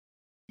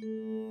நண்பர்களுக்கு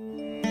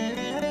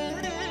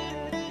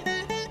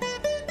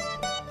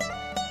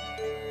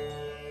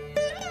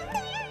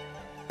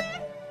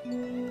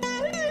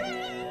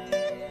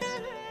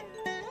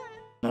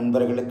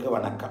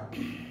வணக்கம்.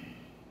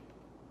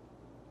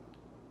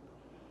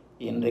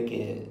 இன்றைக்கு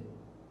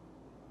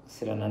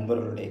சில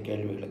நண்பர்களுடைய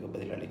கேள்விகளுக்கு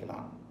பதில்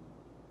அளிக்கலாம்.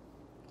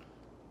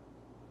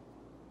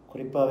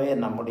 குறிப்பாகவே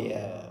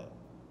நம்முடைய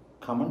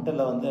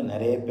கமெண்ட்டில்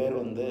நிறைய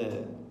பேர்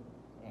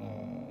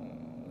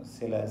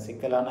சில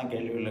சிக்கலான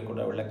கேள்விகளை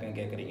கூட விளக்கம்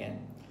கேட்குறீங்க.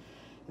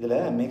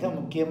 இதில் மிக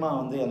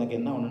முக்கியமாக எனக்கு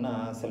என்ன ஒன்றுனா,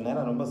 சில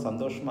நேரம் ரொம்ப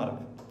சந்தோஷமாக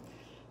இருக்குது.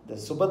 இந்த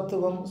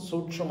சுபத்துவம்,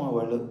 சூட்சும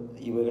வலு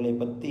இவைகளை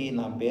பற்றி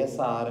நான் பேச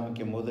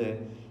ஆரம்பிக்கும் போது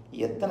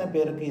எத்தனை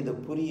பேருக்கு இது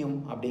புரியும்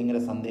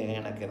அப்படிங்கிற சந்தேகம்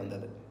எனக்கு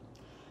இருந்தது.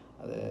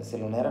 அது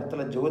சில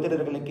நேரத்தில்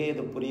ஜோதிடர்களுக்கே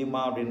இது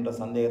புரியுமா அப்படின்ற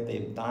சந்தேகத்தை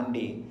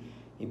தாண்டி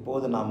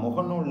இப்போது நான்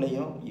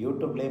முகநூல்லையும்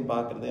யூடியூப்லேயும்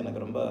பார்க்குறது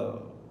எனக்கு ரொம்ப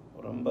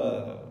ரொம்ப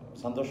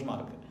சந்தோஷமாக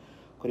இருக்குது.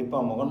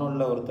 குறிப்பாக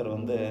முகநூலில் ஒருத்தர்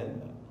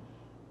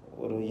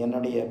ஒரு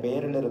என்னுடைய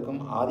பெயரில் இருக்கும்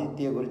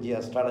ஆதித்ய குருஜி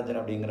அஸ்ட்ராலஜர்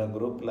அப்படிங்கிற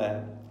குரூப்பில்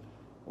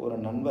ஒரு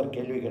நண்பர்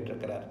கேள்வி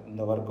கேட்டிருக்கிறார்.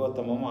 இந்த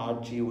வர்க்கோத்தமம்,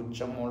 ஆட்சி,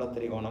 உச்சம்,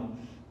 மூலத்திரிகோணம்,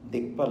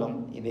 திக்பலம்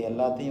இது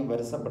எல்லாத்தையும்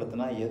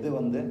வரிசைப்படுத்தினா எது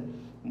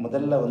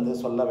முதல்ல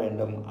சொல்ல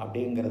வேண்டும்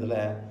அப்படிங்கிறதுல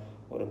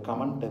ஒரு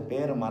கமெண்ட்டு,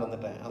 பேர்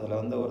மறந்துட்டேன்,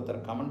 அதில்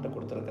ஒருத்தர் கமெண்ட்டு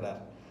கொடுத்துருக்கிறார்.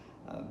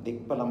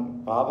 திக்பலம்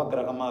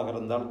பாவகிரகமாக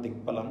இருந்தால்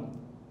திக்பலம்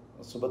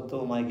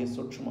சுபத்துவமாகி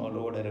சூட்சும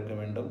வலுவோடு இருக்க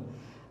வேண்டும்,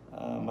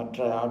 மற்ற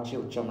ஆட்சி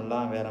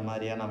உச்சமெல்லாம் வேறு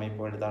மாதிரியான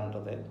அமைப்புகள்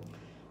தான்றது.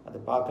 அது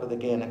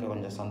பார்க்குறதுக்கே எனக்கு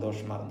கொஞ்சம்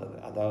சந்தோஷமாக இருந்தது.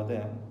 அதாவது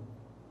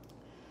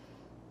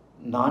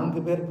 4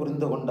 பேர்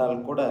புரிந்து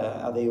கொண்டால் கூட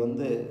அதை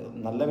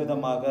நல்ல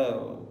விதமாக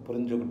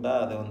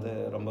புரிஞ்சுக்கிட்டால் அது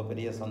ரொம்ப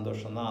பெரிய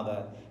சந்தோஷம்தான். அதை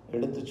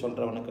எடுத்து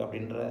சொல்கிறவனுக்கு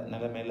அப்படின்ற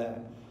நிலைமையில்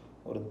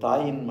ஒரு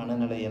தாயின்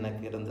மனநிலை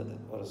எனக்கு இருந்தது.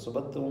 ஒரு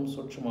சுபத்துவம்,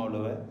 சூட்சும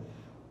வலுவை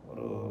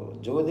ஒரு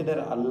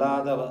ஜோதிடர்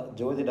அல்லாத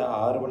ஜோதிட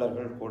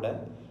ஆர்வலர்கள் கூட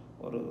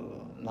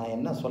நான்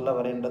என்ன சொல்ல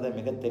வரேன்றதை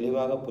மிக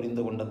தெளிவாக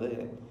புரிந்து கொண்டது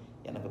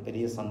எனக்கு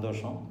பெரிய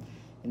சந்தோஷம்.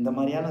 இந்த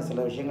மாதிரியான சில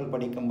விஷயங்கள்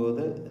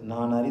படிக்கும்போது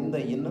நான் அறிந்த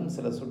இன்னும்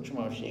சில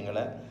சூட்சும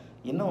விஷயங்களை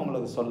இன்னும்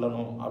உங்களுக்கு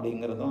சொல்லணும்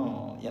அப்படிங்கிறதும்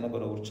எனக்கு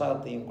ஒரு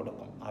உற்சாகத்தையும்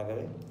கொடுக்கும்.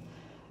 ஆகவே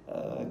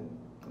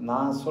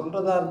நான்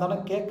சொல்கிறதா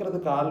இருந்தாலும்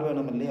கேட்குறதுக்கு ஆள்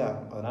வேணும் இல்லையா?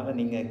 அதனால்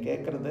நீங்கள்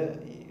கேட்குறது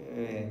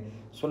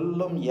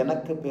சொல்லும்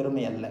எனக்கு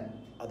பெருமை அல்ல,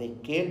 அதை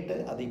கேட்டு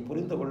அதை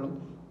புரிந்து கொள்ளும்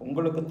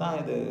உங்களுக்கு தான்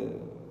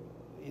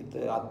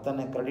இது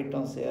அத்தனை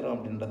கிரெடிட்டும் சேரும்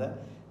அப்படின்றத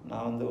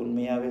நான்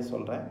உண்மையாகவே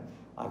சொல்கிறேன்.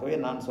 ஆகவே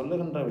நான்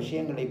சொல்லுகின்ற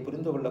விஷயங்களை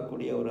புரிந்து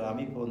கொள்ளக்கூடிய ஒரு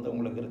அமைப்பு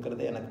உங்களுக்கு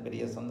இருக்கிறதே எனக்கு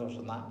பெரிய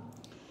சந்தோஷம்தான்.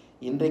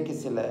 இன்றைக்கு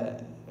சில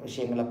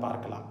விஷயங்களை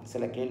பார்க்கலாம்,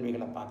 சில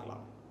கேள்விகளை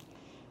பார்க்கலாம்.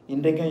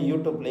 இன்றைக்கும்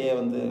யூடியூப்லேயே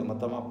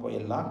மொத்தமாக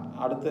போயிடலாம்.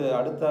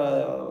 அடுத்த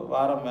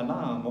வாரம்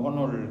வேணால்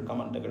முகநூல்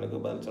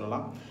கமெண்ட்டுகளுக்கு பதில்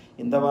சொல்லலாம்.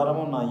 இந்த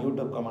வாரமும் நான்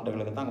யூடியூப்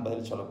கமெண்ட்டுகளுக்கு தான்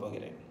பதில் சொல்ல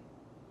போகிறேன்.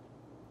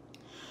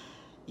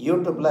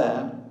 யூடியூப்பில்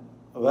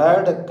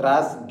வேர்டு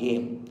கிராஸ்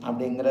கேம்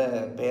அப்படிங்கிற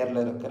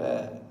பெயரில் இருக்கிற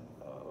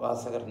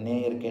வாசகர்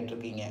நேயர்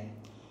கேட்டிருக்கீங்க,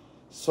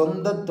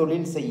 சொந்த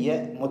தொழில் செய்ய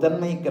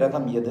முதன்மை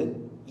கிரகம் எது,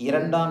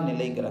 2ஆம்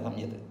நிலை கிரகம்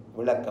எது,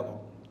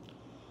 விளக்கவும்.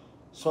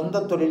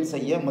 சொந்த தொழில்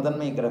செய்ய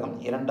முதன்மை கிரகம்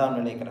 2ஆம்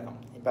நிலை கிரகம்.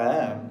 இப்போ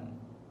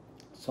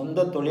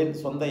சொந்த தொழில்,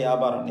 சொந்த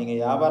வியாபாரம், நீங்கள்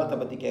வியாபாரத்தை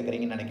பற்றி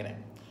கேட்குறீங்கன்னு நினைக்கிறேன்.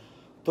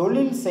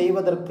 தொழில்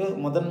செய்வதற்கு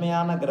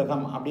முதன்மையான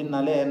கிரகம்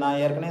அப்படின்னாலே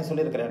நான் ஏற்கனவே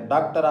சொல்லியிருக்கிறேன்.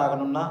 டாக்டர்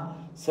ஆகணும்னா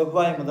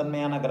செவ்வாய்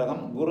முதன்மையான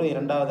கிரகம், குரு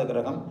 2வது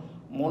கிரகம்,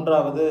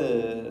 3வது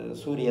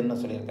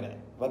சூரியன்னு சொல்லியிருக்கிறேன்.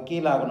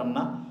 வக்கீல்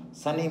ஆகணும்னா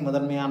சனி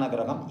முதன்மையான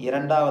கிரகம்,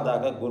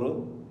 2வதாக குரு,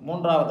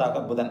 3வதாக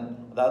புதன்.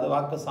 அதாவது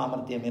வாக்கு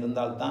சாமர்த்தியம்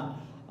இருந்தால்தான்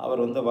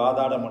அவர்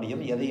வாதாட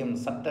முடியும், எதையும்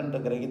சட்டென்று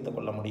கிரகித்து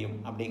கொள்ள முடியும்,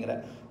 அப்படிங்கிற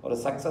ஒரு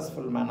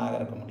சக்ஸஸ்ஃபுல் மேனாக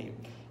இருக்க முடியும்.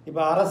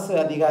 இப்போ அரசு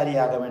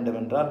அதிகாரியாக வேண்டும்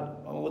என்றால்,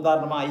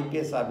 உதாரணமாக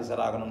ஐபிஎஸ்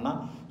ஆஃபீஸர் ஆகணும்னா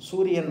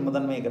சூரியன்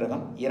முதன்மை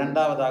கிரகம்,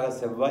 2வதாக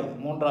செவ்வாய்,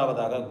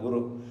 3வதாக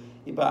குரு.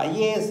 இப்போ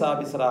ஐஏஎஸ்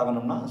ஆஃபீஸர்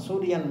ஆகணும்னா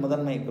சூரியன்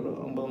முதன்மை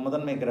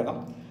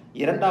கிரகம்,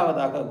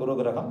 2வதாக குரு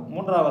கிரகம்,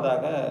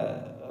 3வதாக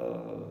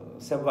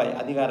செவ்வாய்,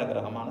 அதிகார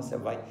கிரகமான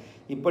செவ்வாய்.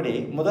 இப்படி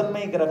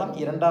முதன்மை கிரகம்,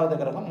 2வது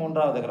கிரகம்,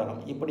 3வது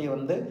கிரகம், இப்படி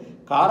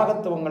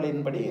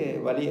காரகத்துவங்களின்படி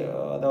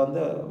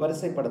அதை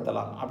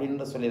வரிசைப்படுத்தலாம்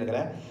அப்படின்னு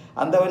சொல்லியிருக்கிறேன்.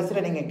 அந்த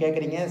வரிசையில் நீங்கள்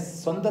கேட்குறீங்க,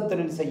 சொந்த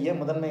தொழில் செய்ய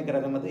முதன்மை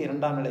கிரகம் எது,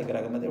 2ஆம் நிலை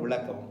கிரகம் எது,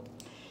 விளக்கவும்.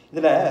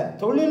 இதில்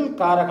தொழில்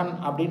காரகன்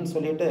அப்படின்னு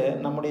சொல்லிட்டு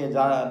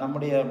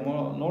நம்முடைய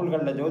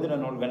நூல்களில், ஜோதிட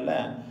நூல்களில்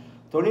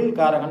தொழில்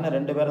காரகன்னு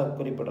 2 பேரை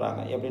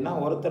குறிப்பிடுறாங்க. எப்படின்னா,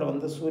 ஒருத்தர்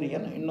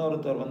சூரியன்,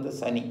 இன்னொருத்தர்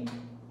சனி,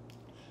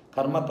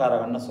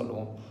 கர்மக்காரகன்னு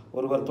சொல்லுவோம்.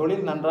 ஒருவர்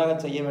தொழில் நன்றாக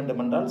செய்ய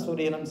வேண்டுமென்றால்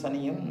சூரியனும்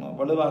சனியும்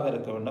வலுவாக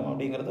இருக்க வேண்டும்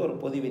அப்படிங்கிறது ஒரு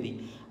பொது விதி.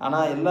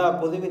 ஆனால் எல்லா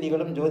பொது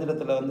விதிகளும்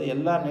ஜோதிடத்தில்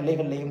எல்லா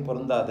நிலைகள்லையும்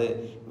பொருந்தாது.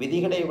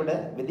 விதிகளை விட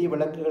விதி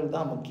விலக்குகள்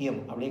தான் முக்கியம்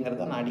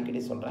அப்படிங்கிறத நான்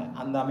அடிக்கடி சொல்கிறேன்.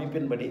 அந்த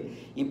அமைப்பின்படி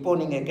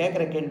இப்போது நீங்கள்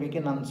கேட்குற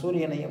கேள்விக்கு நான்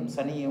சூரியனையும்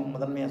சனியையும்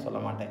முதன்மையாக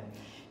சொல்ல மாட்டேன்.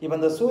 இப்போ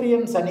இந்த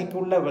சூரியன் சனிக்கு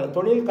உள்ள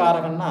தொழில்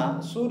காரகன்னா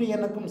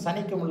சூரியனுக்கும்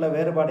சனிக்கும் உள்ள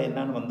வேறுபாடு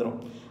என்னன்னு வந்துடும்.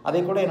 அதை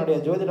கூட என்னுடைய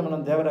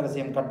ஜோதிடமனம்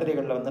தேவரகசியம்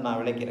கட்டுரைகளில் நான்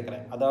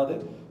விளக்கியிருக்கிறேன். அதாவது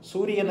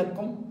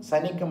சூரியனுக்கும்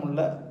சனிக்கும் உள்ள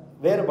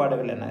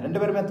வேறுபாடுகள் என்ன, 2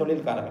 பேருமே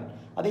தொழில் காரகன்,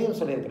 அதையும்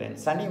சொல்லியிருக்கிறேன்.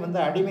 சனி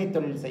அடிமை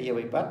தொழில் செய்ய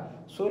வைப்பார்,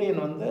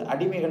 சூரியன்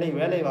அடிமைகளை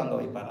வேலை வாங்க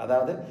வைப்பார்.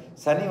 அதாவது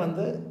சனி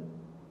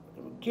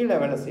கீழே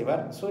வேலை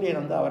செய்வார், சூரியன்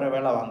வந்து அவரை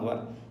வேலை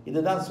வாங்குவார்.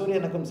 இதுதான்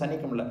சூரியனுக்கும்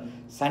சனிக்கும் இல்லை.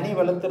 சனி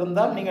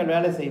வலுத்திருந்தால் நீங்கள்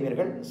வேலை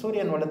செய்வீர்கள்,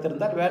 சூரியன்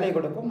வலுத்திருந்தால் வேலை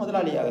கொடுக்கும்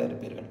முதலாளியாக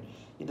இருப்பீர்கள்.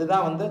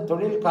 இதுதான் வந்து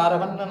தொழில்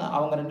காரகன்னு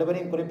அவங்க 2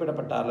 பேரையும்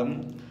குறிப்பிடப்பட்டாலும்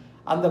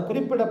அந்த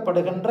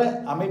குறிப்பிடப்படுகின்ற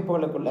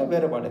அமைப்புகளுக்குள்ள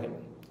வேறுபாடுகள்.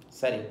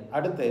 சரி,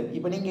 அடுத்து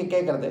இப்போ நீங்கள்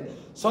கேட்குறது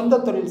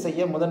சொந்த தொழில்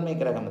செய்ய முதன்மை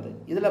கிரகம் இது.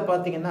 இதில்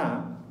பார்த்தீங்கன்னா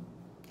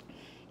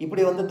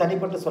இப்படி வந்து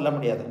தனிப்பட்டு சொல்ல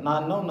முடியாது.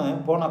 நான் இன்னொன்று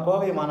போன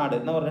கோவை மாநாடு,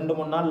 இன்னும் ஒரு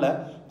 2-3 நாளில்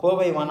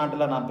கோவை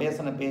மாநாட்டில் நான்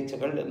பேசின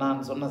பேச்சுகள், நான்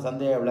சொன்ன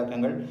சந்தேக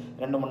விளக்கங்கள்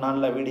 2-3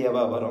 நாளில்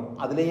வீடியோவாக வரும்.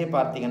 அதிலேயே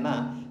பார்த்தீங்கன்னா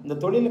இந்த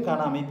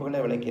தொழிலுக்கான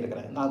அமைப்புகளை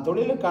விளக்கியிருக்கிறேன். நான்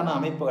தொழிலுக்கான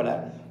அமைப்புகளை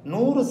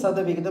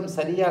 100%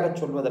 சரியாக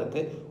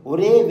சொல்வதற்கு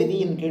ஒரே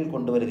விதியின் கீழ்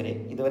கொண்டு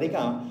வருகிறேன். இது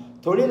வரைக்கும்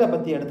தொழிலை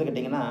பற்றி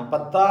எடுத்துக்கிட்டிங்கன்னா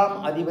 10ஆம்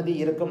அதிபதி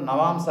இருக்கும்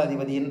நவாம்ச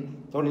அதிபதியின்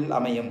தொழில்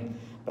அமையும்.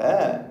 இப்போ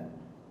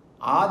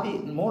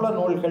மூல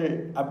நூல்கள்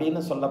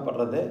அப்படின்னு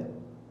சொல்லப்படுறது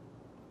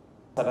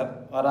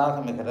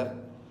வராகமிகரர்,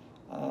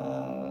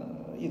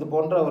 இது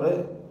போன்ற ஒரு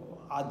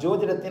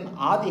ஜோதிடத்தின்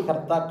ஆதி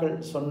கர்த்தாக்கள்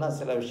சொன்ன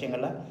சில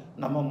விஷயங்களை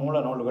நம்ம மூல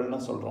நூல்கள்னு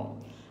சொல்கிறோம்.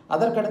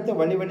 அதற்கடுத்து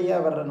வழி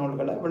வழியாக வர்ற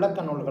நூல்களை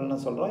விளக்க நூல்கள்னு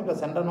சொல்கிறோம். இப்போ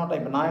சென்ற நோட்டை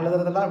இப்போ நான்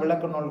எழுதுறதெல்லாம்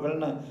விளக்க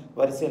நூல்கள்னு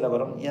வரிசையில்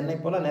வரும். என்னை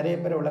போல் நிறைய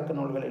பேர் விளக்க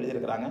நூல்கள்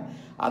எழுதியிருக்கிறாங்க.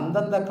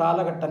 அந்தந்த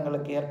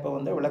காலகட்டங்களுக்கு ஏற்ப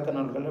வந்து விளக்க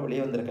நூல்கள்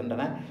வெளியே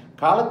வந்திருக்கின்றன.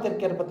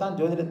 காலத்திற்கேற்ப தான்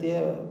ஜோதிடத்தையே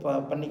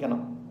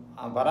பண்ணிக்கணும்.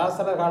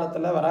 பராசர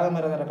காலத்தில்,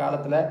 வராகமிகர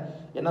காலத்தில்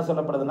என்ன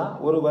சொல்லப்படுதுன்னா,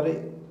 ஒரு வரை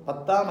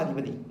 10ஆம்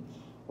அதிபதி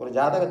ஒரு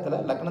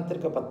ஜாதகத்தில்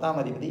லக்னத்திற்கு 10ஆம்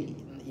அதிபதி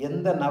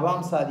எந்த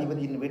நவாம்ச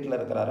அதிபதியின் வீட்டில்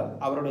இருக்கிறாரோ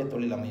அவருடைய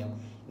தொழில் அமையும்.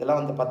 இதெல்லாம்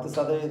வந்து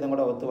 10%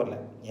 கூட ஒத்து வரல.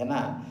 ஏன்னா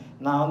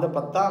நான் வந்து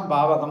 10ஆம்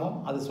பாவகமும்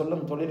அது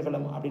சொல்லும்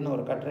தொழில்களும் அப்படின்னு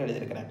ஒரு கட்டுரை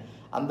எழுதியிருக்கிறேன்.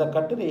 அந்த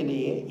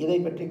கட்டுரையிலேயே இதை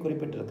பற்றி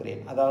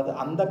குறிப்பிட்டிருக்கிறேன். அதாவது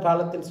அந்த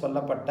காலத்தில்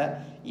சொல்லப்பட்ட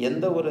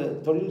எந்த ஒரு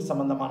தொழில்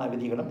சம்பந்தமான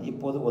விதிகளும்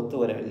இப்போது ஒத்து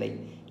வரவில்லை.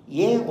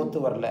 ஏன் ஒத்து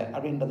வரல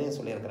அப்படின்றதையும்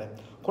சொல்லியிருக்கிறேன்.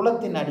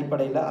 குலத்தின்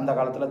அடிப்படையில் அந்த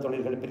காலத்தில்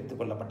தொழில்கள் பிரித்து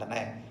கொள்ளப்பட்டன.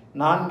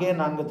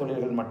 4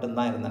 தொழில்கள்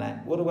மட்டும்தான் இருந்தன.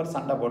 ஒருவர்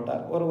சண்டை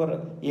போட்டார், ஒருவர்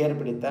ஏர்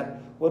பிடித்தார்,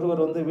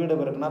 ஒருவர் வந்து வீடு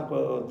பெருக்கினார்,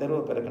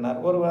 தெருவு பெருக்கினார்,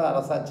 ஒருவர்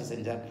அரசாட்சி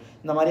செஞ்சார்.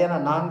 இந்த மாதிரியான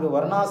 4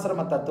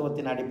 வர்ணாசிரம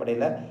தத்துவத்தின்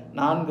அடிப்படையில்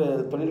 4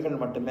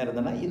 தொழில்கள் மட்டுமே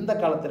இருந்தன. இந்த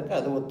காலத்திற்கு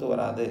அது ஒத்து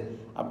வராது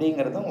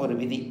அப்படிங்கிறதும் ஒரு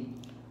விதி.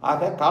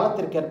 ஆக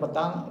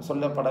காலத்திற்கேற்பத்தான்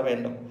சொல்லப்பட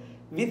வேண்டும்.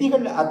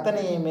 விதிகள்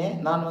அத்தனையுமே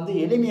நான் வந்து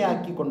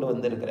எளிமையாக்கி கொண்டு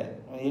வந்திருக்கிறேன்.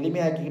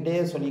 எளிமையாக்கிக்கிட்டே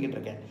சொல்லிக்கிட்டு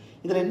இருக்கேன்.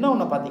 இதில்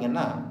இன்னொன்று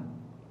பார்த்தீங்கன்னா,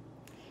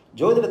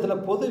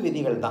 ஜோதிடத்தில் பொது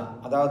விதிகள் தான்.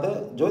 அதாவது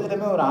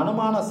ஜோதிடமே ஒரு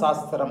அனுமான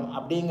சாஸ்திரம்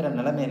அப்படிங்கிற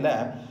நிலைமையில்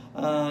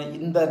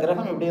இந்த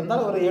கிரகம் இப்படி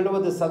இருந்தால் ஒரு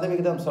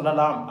 70%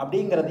 சொல்லலாம்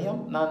அப்படிங்கிறதையும்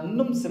நான்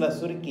இன்னும் சில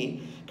சுருக்கி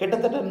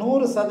கிட்டத்தட்ட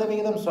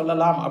 100%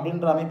 சொல்லலாம்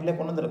அப்படின்ற அமைப்பிலே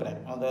கொண்டு வந்துருக்கிறேன்.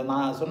 அது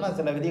நான் சொன்ன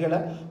சில விதிகளை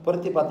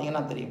பொருத்தி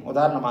பார்த்தீங்கன்னா தெரியும்.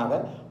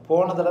 உதாரணமாக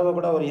போன தடவை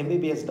கூட ஒரு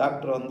MBBS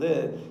டாக்டர் வந்து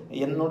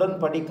என்னுடன்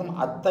படிக்கும்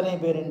அத்தனை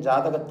பேரின்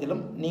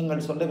ஜாதகத்திலும்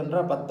நீங்கள்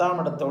சொல்லுகின்ற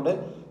 10ஆம் இடத்தோடு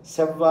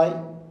செவ்வாய்,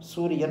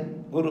 சூரியன்,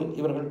 குரு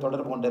இவர்கள்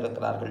தொடர்பு கொண்டு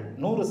இருக்கிறார்கள்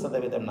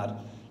 100%.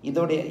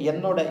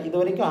 என்னோட இது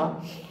வரைக்கும்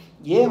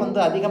ஏன் வந்து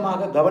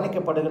அதிகமாக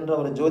கவனிக்கப்படுகின்ற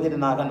ஒரு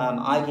ஜோதிடனாக நான்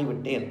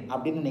ஆகிவிட்டேன்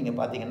அப்படின்னு நீங்கள்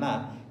பார்த்தீங்கன்னா,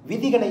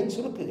 விதிகளை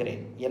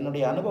சுருக்குகிறேன்.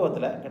 என்னுடைய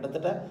அனுபவத்தில்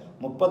கிட்டத்தட்ட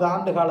 30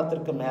 ஆண்டு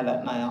காலத்திற்கு மேலே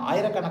நான்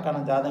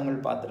ஆயிரக்கணக்கான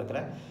ஜாதகங்கள்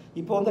பார்த்துருக்குறேன்.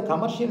 இப்போ வந்து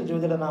கமர்ஷியல்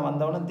ஜோதிடம் நான்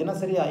வந்தவொடனே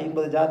தினசரி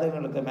 50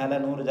 ஜாதகங்களுக்கு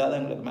மேலே 100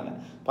 ஜாதகங்களுக்கு மேலே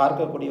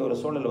பார்க்கக்கூடிய ஒரு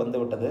சூழல்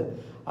வந்து விட்டது.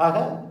 ஆக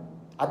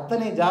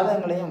அத்தனை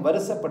ஜாதகங்களையும்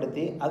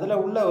வரிசைப்படுத்தி அதில்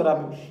உள்ள ஒரு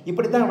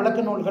இப்படித்தான் விளக்க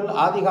நூல்கள்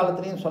ஆதி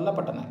காலத்திலையும்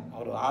சொல்லப்பட்டன.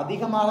 ஒரு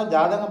அதிகமாக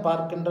ஜாதகம்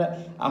பார்க்கின்ற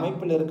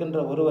அமைப்பில் இருக்கின்ற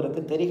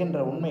ஒருவருக்கு தெரிகின்ற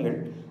உண்மைகள்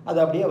அது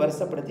அப்படியே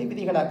வரிசைப்படுத்தி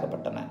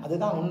விதிகளாக்கப்பட்டன.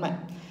 அதுதான் உண்மை.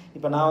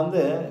 இப்போ நான்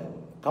வந்து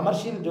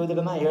கமர்ஷியல்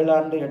ஜோதிடம் தான் 7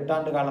 ஆண்டு 8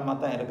 ஆண்டு காலமாக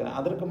தான் இருக்கிறேன்.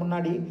 அதற்கு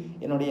முன்னாடி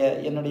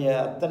என்னுடைய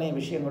அத்தனை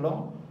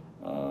விஷயங்களும்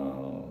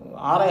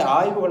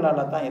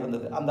ஆய்வுகளால் தான்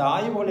இருந்தது. அந்த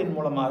ஆய்வுகளின்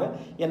மூலமாக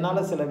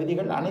என்னால் சில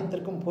விதிகள்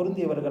அனைத்திற்கும்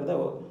பொருந்தி வருகிறத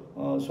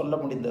சொல்ல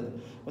முடிந்தது.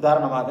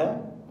 உதாரணமாக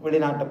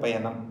வெளிநாட்டு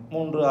பயணம்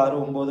 3, 6,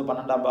 9,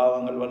 12ஆம்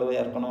பாவங்கள்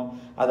வலுவையாக இருக்கணும்,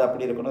 அது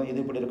அப்படி இருக்கணும், இது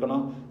இப்படி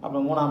இருக்கணும்.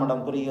 அப்புறம் 3ஆம்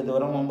இடம் குறுகிய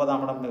தூரம்,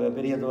 9ஆம் இடம்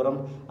பெரிய தூரம்,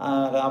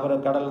 அவர்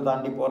கடல்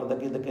தாண்டி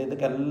போகிறதுக்கு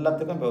இதுக்கு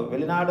எல்லாத்துக்கும் இப்போ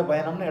வெளிநாடு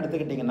பயணம்னு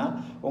எடுத்துக்கிட்டிங்கன்னா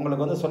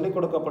உங்களுக்கு வந்து சொல்லிக்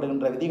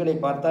கொடுக்கப்படுகின்ற விதிகளை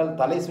பார்த்தால்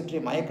தலை சுற்றி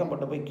மயக்கம்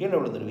பட்டு போய் கீழே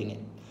விழுந்துருவீங்க.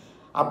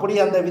 அப்படி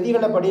அந்த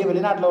விதிகளை படியே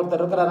வெளிநாட்டில்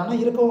ஒருத்தர் இருக்கிறாருன்னா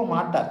இருக்கவும்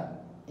மாட்டார்.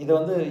 இது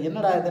வந்து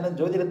என்னடா இதுன்னு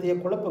ஜோதிடத்தையே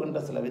குழப்புகின்ற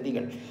சில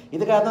விதிகள்.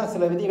 இதுக்காக தான்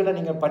சில விதிகளை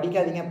நீங்கள்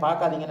படிக்காதீங்க,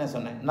 பார்க்காதீங்கன்னு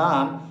சொன்னேன்.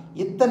 நான்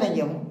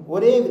இத்தனையும்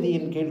ஒரே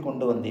விதியின் கீழ்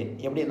கொண்டு வந்தேன்.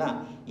 எப்படின்னா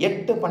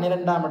 8,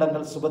 12ஆம்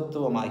இடங்கள்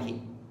சுபத்துவமாகி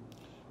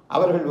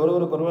அவர்கள்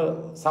ஒருவருக்கொருவர்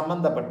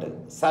சம்பந்தப்பட்டு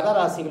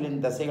சரராசிகளின்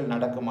திசைகள்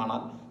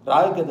நடக்குமானால்,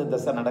 ராகுகேது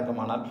திசை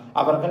நடக்குமானால்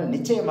அவர்கள்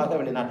நிச்சயமாக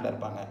வெளிநாட்டில்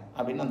இருப்பாங்க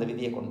அப்படின்னு அந்த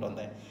விதியை கொண்டு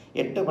வந்தேன்.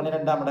 8,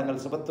 12ஆம்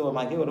இடங்கள்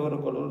சுபத்துவமாகி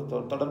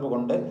ஒருவருக்கொருவர் தொடர்பு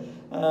கொண்டு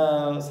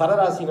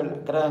சரராசிகள்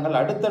கிரகங்கள்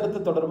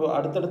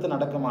அடுத்தடுத்து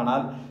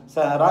நடக்குமானால்,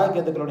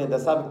 ராகுகேதுக்களுடைய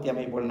தசாபக்தி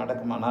அமைப்புகள்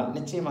நடக்குமானால்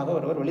நிச்சயமாக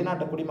ஒருவர்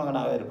வெளிநாட்டு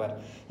குடிமகனாக இருப்பார்.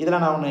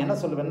 இதில் நான் ஒன்று என்ன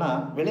சொல்லுவேன்னா,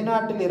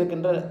 வெளிநாட்டில்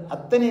இருக்கின்ற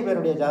அத்தனை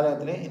பேருடைய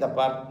ஜாதகத்திலையும் இதை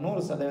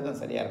 100%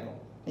 சரியாக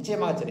இருக்கும்,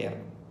 நிச்சயமாக சரியாக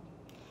இருக்கும்.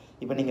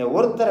 இப்போ நீங்கள்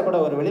ஒருத்தரை கூட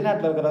ஒரு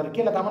வெளிநாட்டில் இருக்கிறவர்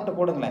கீழே கமெண்ட்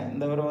போடுங்களேன்,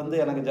 இந்த ஒரு வந்து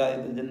எனக்கு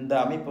இந்த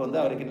அமைப்பு வந்து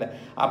அவருக்கு இல்லை,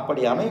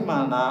 அப்படி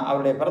அமைமானா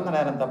அவருடைய பிறந்த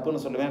நேரம்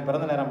தப்புன்னு சொல்லுவேன்.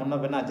 பிறந்த நேரம் முன்ன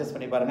பின்ன அட்ஜஸ்ட்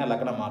பண்ணி பாருங்கள்,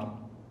 லக்னம் மாறும்.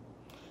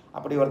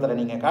 அப்படி ஒருத்தரை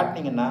நீங்கள்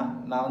காட்டினீங்கன்னா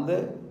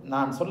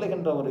நான்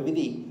சொல்லுகின்ற ஒரு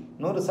விதி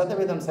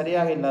 100%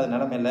 சரியாக இல்லாத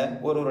நிலைமையில்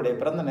ஒருவருடைய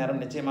பிறந்த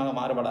நேரம் நிச்சயமாக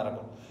மாறுபாடாக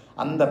இருக்கும்.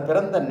 அந்த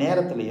பிறந்த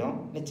நேரத்துலேயும்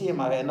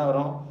நிச்சயமாக என்ன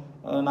வரும்,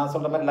 நான்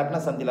சொல்கிற மாதிரி லக்ன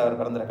சந்தியில் அவர்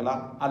பிறந்திருக்கலாம்,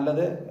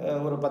 அல்லது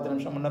ஒரு 10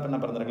 நிமிஷம் முன்ன பின்ன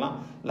பிறந்திருக்கலாம்.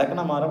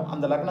 லக்னம் மாறும்.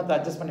 அந்த லக்னத்தை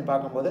அட்ஜஸ்ட் பண்ணி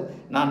பார்க்கும்போது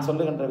நான்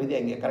சொல்லுகின்ற விதி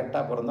அங்கே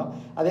கரெக்டாக பொருந்தும்.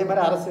 அதே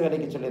மாதிரி அரசு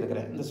வேலைக்கு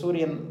சொல்லியிருக்கிறேன். இந்த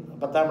சூரியன்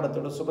 10ஆம்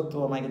இடத்தோடு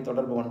சுபத்துவமாகி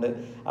தொடர்பு கொண்டு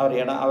அவர்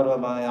 6,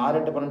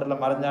 8, 12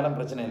 மறைஞ்சாலும்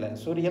பிரச்சனை இல்லை.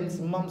 சூரியன்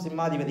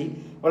சிம்மாதிபதி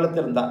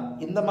வலுத்திருந்தார்.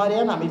 இந்த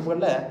மாதிரியான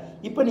அமைப்புகளில்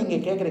இப்போ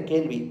நீங்கள் கேட்குற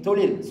கேள்வி,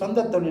 தொழில்,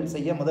 சொந்த தொழில்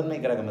செய்ய முதன்மை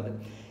கிரகம் அது.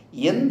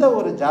 எந்த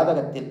ஒரு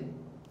ஜாதகத்தில்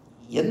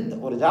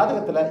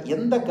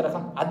எந்த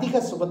கிரகம் அதிக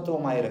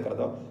சுபத்துவமாக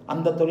இருக்கிறதோ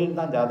அந்த தொழில்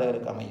தான்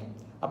ஜாதகருக்கு அமையும்.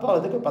 அப்போ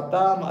அதுக்கு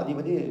 10ஆம்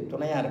அதிபதி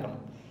துணையாக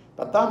இருக்கணும்.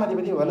 10ஆம்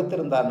அதிபதி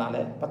வலுத்திருந்தார்னால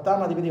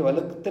 10ஆம் அதிபதி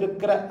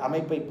வலுத்திருக்கிற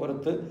அமைப்பை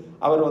பொறுத்து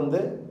அவர்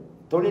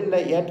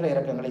தொழிலில் ஏற்ற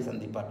இறக்கங்களை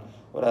சந்திப்பார்.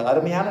 ஒரு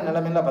அருமையான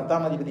நிலைமையில்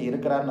 10ஆம் அதிபதி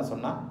இருக்கிறார்னு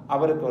சொன்னால்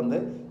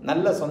அவருக்கு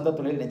நல்ல சொந்த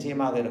தொழில்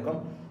நிச்சயமாக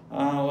இருக்கும்.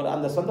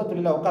 அந்த சொந்த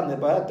தொழிலை உட்காந்து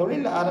இப்போ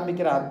தொழில்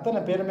ஆரம்பிக்கிற அத்தனை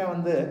பேருமே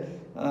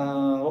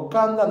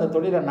உட்காந்து அந்த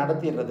தொழிலை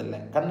நடத்திடுறதில்லை,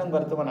 கண்ணும்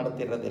கருத்துமாக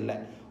நடத்திடுறதில்லை.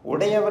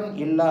 உடையவன்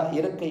இல்லா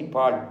இருக்கை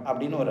பால்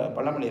அப்படின்னு ஒரு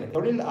பழமொழி இருக்குது.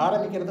 தொழில்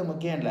ஆரம்பிக்கிறது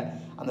முக்கியம் இல்லை,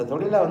 அந்த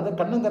தொழிலை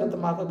கண்ணும்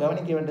கருத்துமாக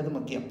கவனிக்க வேண்டியது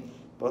முக்கியம்.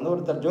 இப்போ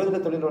ஒருத்தர் ஜோதிட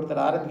தொழில்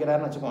ஒருத்தர்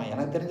ஆரம்பிக்கிறாருன்னு வச்சுக்குவோம்,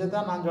 எனக்கு தெரிஞ்சது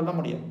தான் நான் சொல்ல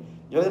முடியும்.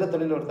 ஜோதிட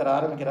தொழில் ஒருத்தர்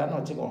ஆரம்பிக்கிறாருன்னு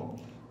வச்சுக்குவோம்,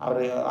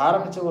 அவர்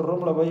ஆரம்பித்து ஒரு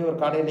ரூமில் போய் ஒரு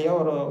கடையிலையோ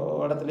ஒரு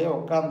இடத்துலையோ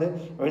உட்காந்து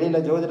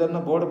வெளியில்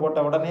ஜோதிடர்னு போர்டு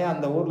போட்ட உடனே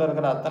அந்த ஊரில்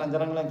இருக்கிற அத்தனை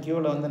ஜனங்களும்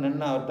க்யூவில்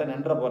நின்று அவர்கிட்ட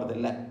நின்ற போகிறது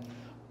இல்லை.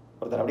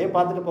 ஒருத்தர் அப்படியே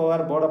பார்த்துட்டு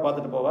போவார், போர்டை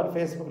பார்த்துட்டு போவார்,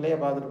 ஃபேஸ்புக்லேயே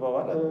பார்த்துட்டு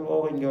போவார்.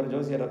 இங்கே ஒரு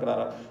ஜோசியர்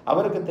இருக்கிறாரோ,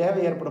 அவருக்கு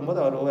தேவை ஏற்படும்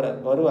போது அவர்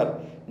வருவார்.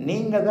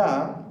 நீங்கள் தான்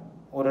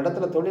ஒரு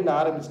இடத்துல தொழில்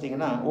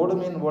ஆரம்பிச்சிட்டிங்கன்னா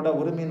ஓடுமீன் ஓட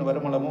உருமீன்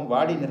வருமளமும்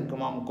வாடி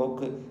நிற்குமாம்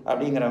கொக்கு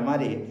அப்படிங்கிற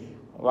மாதிரி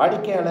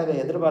வாடிக்கையாளரை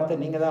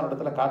எதிர்பார்த்து நீங்கள் தான் ஒரு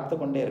இடத்துல காத்து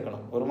கொண்டே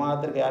இருக்கணும். 1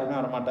 மாதத்திற்கு யாருமே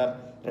வரமாட்டார்,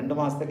 2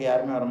 மாதத்துக்கு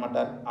யாருமே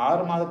வரமாட்டார்,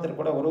 6 மாதத்திற்கு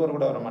கூட ஒருவர்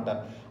கூட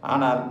வரமாட்டார்.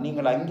 ஆனால்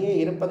நீங்கள் அங்கேயே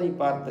இருப்பதை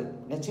பார்த்து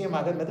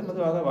நிச்சயமாக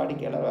மெதுவாக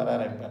வாடிக்கையாளர் வர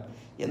ஆரம்பிப்பார்.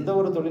 எந்த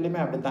ஒரு தொழிலுமே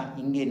அப்படித்தான்,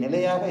 இங்கே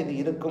நிலையாக இது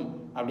இருக்கும்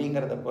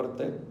அப்படிங்கிறத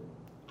பொறுத்து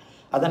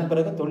அதன்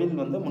பிறகு தொழில்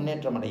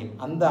முன்னேற்றம் அடையும்.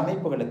 அந்த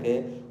அமைப்புகளுக்கு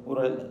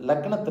ஒரு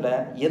லக்னத்தில்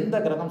எந்த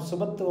கிரகம்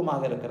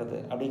சுபத்துவமாக இருக்கிறது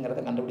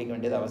அப்படிங்கிறத கண்டுபிடிக்க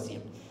வேண்டியது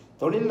அவசியம்.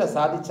 தொழிலில்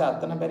சாதித்த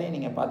அத்தனை பேரையும்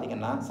நீங்கள்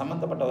பார்த்தீங்கன்னா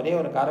சம்மந்தப்பட்ட ஒரே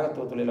ஒரு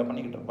காரகத்துவ தொழிலை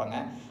பண்ணிக்கிட்டு இருப்பாங்க.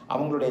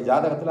 அவங்களுடைய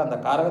ஜாதகத்தில் அந்த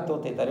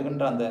காரகத்துவத்தை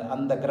தருகின்ற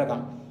அந்த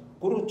கிரகம்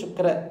குரு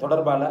சுக்கிர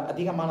தொடர்பால்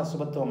அதிகமான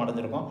சுபத்துவம்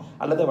அடைஞ்சிருக்கும்,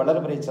 அல்லது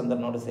வளர்பிறை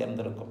சந்திரனோடு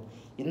சேர்ந்திருக்கும்.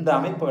 இந்த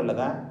அமைப்புகளில்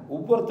தான்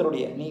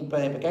ஒவ்வொருத்தருடைய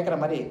இப்போ கேட்குற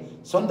மாதிரி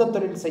சொந்த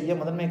தொழில் செய்ய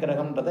முதன்மை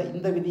கிரகம்ன்றதை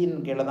இந்த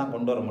விதியின் கீழே தான்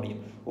கொண்டு வர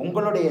முடியும்.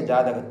 உங்களுடைய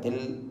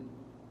ஜாதகத்தில்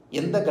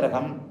எந்த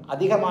கிரகம்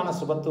அதிகமான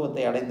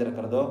சுபத்துவத்தை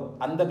அடைந்திருக்கிறதோ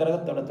அந்த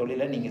கிரகத்தோட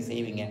தொழிலை நீங்கள்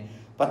செய்வீங்க.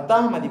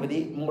 10ஆம் அதிபதி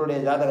உங்களுடைய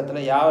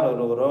ஜாதகத்தில் யார்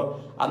ஒருவரோ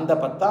அந்த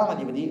 10ஆம்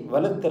அதிபதி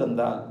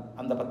வலுத்திருந்தால்,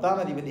 அந்த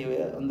 10ஆம் அதிபதி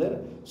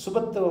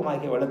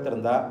சுபத்துவமாகி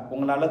வலுத்திருந்தால்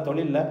உங்களால்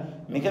தொழிலில்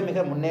மிக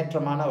மிக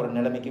முன்னேற்றமான ஒரு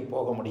நிலைமைக்கு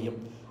போக முடியும்.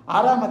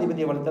 6ஆம்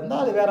அதிபதி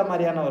வலுத்திருந்தால் அது வேறு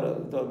மாதிரியான ஒரு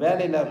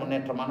வேலையில்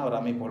முன்னேற்றமான ஒரு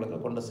அமைப்புகளுக்கு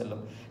கொண்டு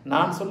செல்லும்.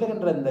 நான்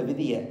சொல்லுகின்ற இந்த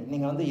விதியை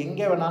நீங்கள்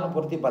எங்கே வேணாலும்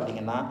பொருத்தி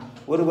பார்த்தீங்கன்னா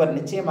ஒருவர்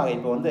நிச்சயமாக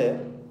இப்போ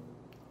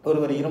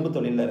ஒருவர் இரும்பு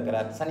தொழிலில்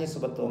இருக்கிறார், சனி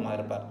சுபத்துவமாக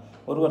இருப்பார்.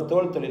 ஒருவர்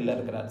தோல் தொழிலில்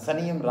இருக்கிறார்,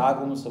 சனியும்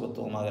ராகுவும்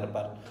சுபத்துவமாக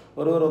இருப்பார்.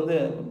 ஒருவர்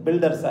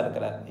பில்டர்ஸாக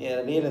இருக்கிறார்,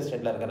 ரியல்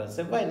எஸ்டேட்டில் இருக்கிறார்,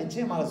 செவ்வாய்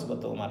நிச்சயமாக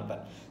சுபத்துவமாக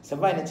இருப்பார்.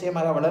 செவ்வாய்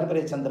நிச்சயமாக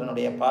வளர்பிறை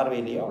சந்திரனுடைய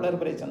பார்வையிலையோ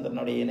வளர்பிறை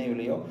சந்திரனுடைய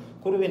இணைவிலையோ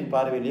குருவின்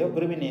பார்வையிலையோ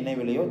குருவின்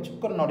இணைவிலையோ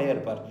சுக்கரனுடைய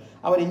இருப்பார்.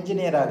 அவர்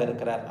இன்ஜினியராக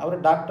இருக்கிறார், அவர்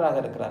டாக்டராக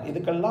இருக்கிறார்.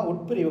 இதுக்கெல்லாம்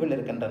உட்பிரிவுகள்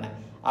இருக்கின்றன.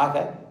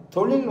 ஆக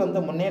தொழில்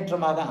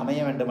முன்னேற்றமாக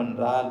அமைய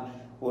வேண்டுமென்றால்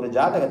ஒரு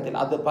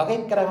ஜாதகத்தில் அது பகை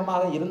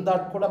கிரகமாக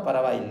இருந்தால் கூட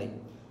பரவாயில்லை,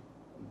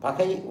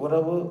 பகை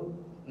உறவு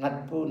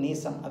நட்பு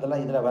நீசம்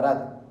அதெல்லாம் இதில்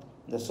வராது,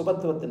 இந்த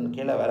சுபத்துவத்தின்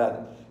கீழே வராது.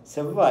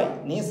 செவ்வாய்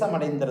நீசம்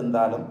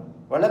அடைந்திருந்தாலும்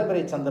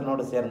வளர்பிறை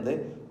சந்திரனோடு சேர்ந்து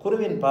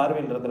குருவின்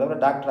பார்வையில்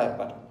இருக்கிறவர் டாக்டராக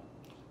இருப்பார்,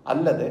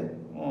 அல்லது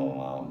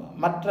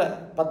மற்ற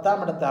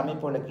 10ஆம் இடத்து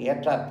அமைப்புகளுக்கு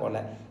ஏற்றாற்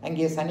போல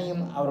அங்கே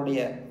சனியும்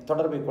அவருடைய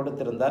தொடர்பை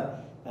கொடுத்திருந்தால்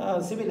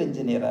சிவில்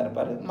இன்ஜினியராக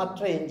இருப்பார்,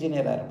 மற்ற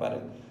இன்ஜினியராக இருப்பார்.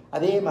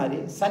 அதே மாதிரி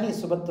சனி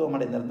சுபத்துவம்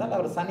அடைந்திருந்தால்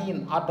அவர்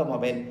சனியின்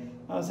ஆட்டோமொபைல்,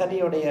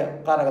 சனியுடைய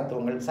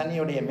காரகத்துவங்கள்,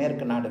 சனியுடைய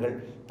மேற்கு நாடுகள்,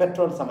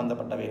 petrol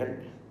சம்மந்தப்பட்டவைகள்,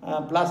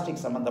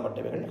 plastic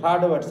சம்மந்தப்பட்டவைகள்,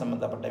 hardware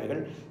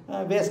சம்மந்தப்பட்டவைகள்,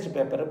 waste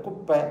paper,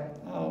 குப்பை,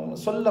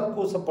 சொல்ல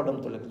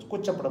கூச்சப்படும்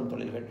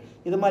தொழில்கள்,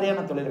 இது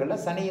மாதிரியான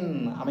தொழில்களில் சனியின்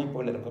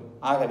அமைப்புகள் இருக்கும்.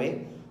 ஆகவே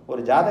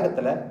ஒரு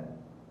ஜாதகத்தில்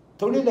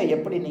தொழிலை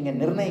எப்படி நீங்கள்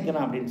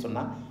நிர்ணயிக்கணும் அப்படின்னு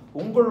சொன்னால்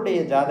உங்களுடைய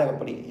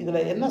ஜாதகப்படி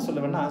இதில் என்ன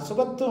சொல்லுவேன்னா,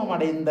 சுபத்துவம்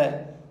அடைந்த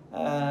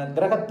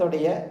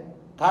கிரகத்துடைய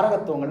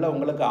காரகத்துவங்களில்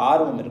உங்களுக்கு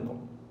ஆர்வம் இருக்கும்.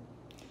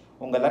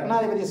 உங்கள்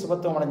லக்னாதிபதி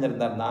சுபத்துவம்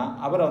அடைஞ்சிருந்தார்னா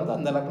அவர்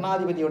அந்த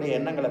லக்னாதிபதியுடைய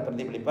எண்ணங்களை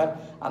பிரதிபலிப்பார்,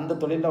 அந்த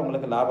தொழிலில்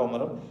உங்களுக்கு லாபம்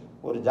வரும்.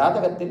 ஒரு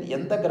ஜாதகத்தில்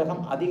எந்த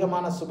கிரகம்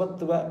அதிகமான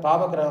சுபத்துவ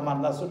பாவ கிரகமாக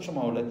இருந்தால்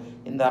சூட்சுமவுள்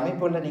இந்த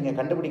அமைப்புகளில் நீங்கள்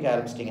கண்டுபிடிக்க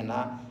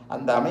ஆரம்பிச்சிட்டிங்கன்னா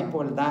அந்த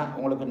அமைப்புகள் தான்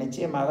உங்களுக்கு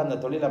நிச்சயமாக அந்த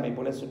தொழில்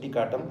அமைப்புகளை சுட்டி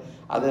காட்டும்.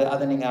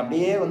 அதை நீங்கள்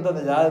அப்படியே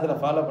அந்த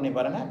ஜாதகத்தில் ஃபாலோ பண்ணி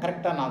பாருங்கள்,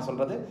 கரெக்டாக நான்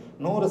சொல்கிறது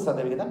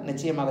 100%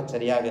 நிச்சயமாக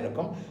சரியாக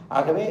இருக்கும்.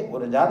 ஆகவே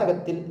ஒரு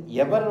ஜாதகத்தில்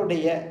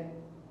எவருடைய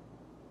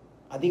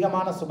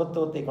அதிகமான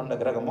சுபத்துவத்தை கொண்ட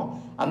கிரகமோ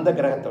அந்த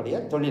கிரகத்துடைய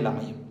தொழில்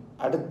அமையும்.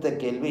 அடுத்த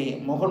கேள்வி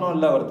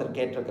முகநூலில் ஒருத்தர்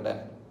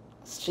கேட்டிருக்கிறார்.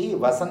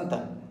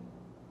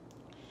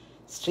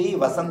 ஸ்ரீ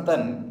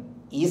வசந்தன்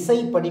இசை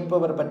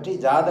படிப்பவர் பற்றி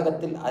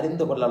ஜாதகத்தில்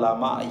அறிந்து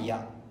கொள்ளலாமா ஐயா?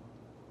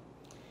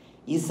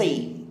 இசை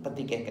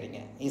பற்றி கேட்குறீங்க.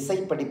 இசை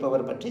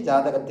படிப்பவர் பற்றி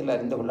ஜாதகத்தில்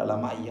அறிந்து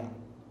கொள்ளலாமா ஐயா?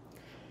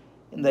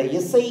 இந்த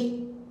இசை,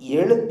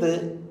 எழுத்து,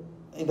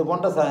 இது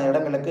போன்ற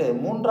இடங்களுக்கு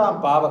 3ஆம்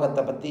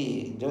பாவகத்தை பற்றி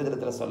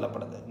ஜோதிடத்தில்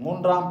சொல்லப்படுது.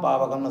 3ஆம்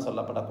பாவகம்னு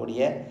சொல்லப்படக்கூடிய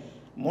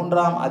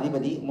 3ஆம்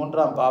அதிபதி,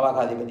 3ஆம்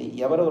பாவகாதிபதி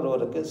எவர்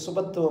ஒருவருக்கு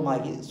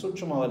சுபத்துவமாகி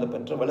சூட்சும வலு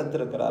பெற்று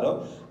வலுத்திருக்கிறாரோ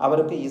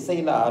அவருக்கு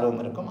இசையில்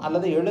ஆர்வம் இருக்கும்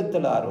அல்லது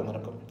எழுத்தில் ஆர்வம்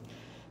இருக்கும்.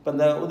 இப்போ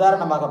இந்த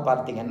உதாரணமாக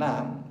பார்த்தீங்கன்னா,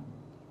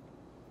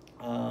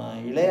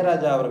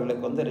 இளையராஜா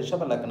அவர்களுக்கு வந்து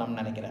ரிஷப லக்னம்னு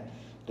நினைக்கிறேன்.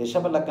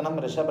 ரிஷப லக்னம்,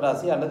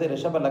 ரிஷபராசி அல்லது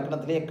ரிஷப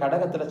லக்னத்திலேயே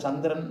கடகத்தில்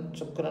சந்திரன்,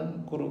 சுக்கிரன்,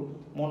 குரு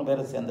 3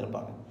 பேரும்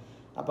சேர்ந்துருப்பாங்க.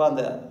 அப்போ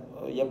அந்த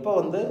எப்போ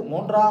வந்து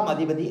 3ஆம்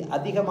அதிபதி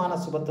அதிகமான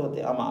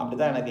சுபத்துவத்தை, ஆமாம் அப்படி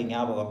தான் எனக்கு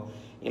ஞாபகம்.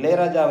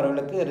 இளையராஜா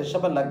அவர்களுக்கு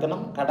ரிஷப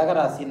லக்னம்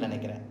கடகராசின்னு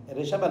நினைக்கிறேன்.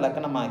 ரிஷப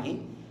லக்னமாகி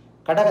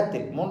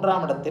கடகத்தில்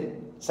 3ஆம் இடத்தில்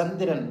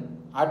சந்திரன்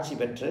ஆட்சி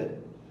பெற்று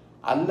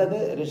அல்லது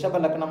ரிஷப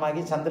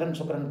லக்னமாகி சந்திரன்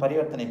சுக்கிரன்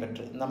பரிவர்த்தனை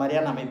பெற்று இந்த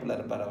மாதிரியான அமைப்பில்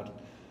இருப்பார் அவர்.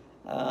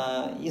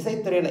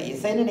 இசைத்துறையில்,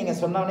 இசைன்னு நீங்கள்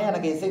சொன்னோடனே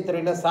எனக்கு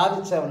இசைத்துறையில்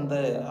சாதித்த வந்து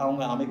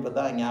அவங்க அமைப்பு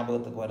தான்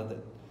ஞாபகத்துக்கு வருது.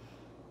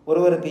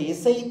 ஒருவருக்கு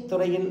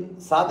இசைத்துறையில்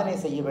சாதனை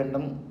செய்ய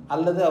வேண்டும்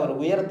அல்லது அவர்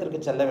உயரத்திற்கு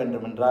செல்ல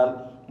வேண்டும் என்றால்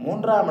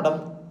 3ஆம் இடம்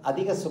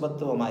அதிக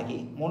சுபத்துவமாகி,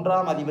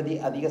 3ஆம் அதிபதி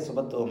அதிக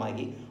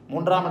சுபத்துவமாகி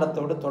 3ஆம்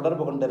இடத்தோடு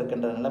தொடர்பு கொண்டு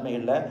இருக்கின்ற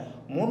நிலைமையில்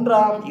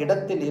 3ஆம்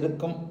இடத்தில்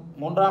இருக்கும்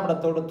 3ஆம்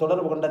இடத்தோடு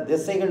தொடர்பு கொண்ட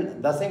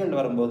தசைகள்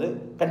வரும்போது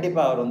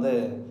கண்டிப்பாக அவர் வந்து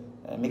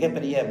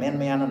மிகப்பெரிய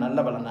மேன்மையான நல்ல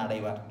பலனை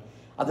அடைவார்.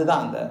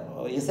 அதுதான் அந்த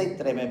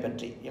இசைத்திறமை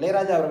பற்றி.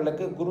 இளையராஜா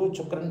அவர்களுக்கு குரு,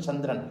 சுக்கிரன்,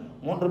 சந்திரன்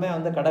 3மே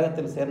வந்து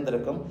கடகத்தில்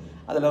சேர்ந்திருக்கும்.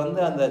 அதில்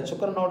வந்து அந்த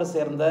சுக்கிரனோடு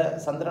சேர்ந்த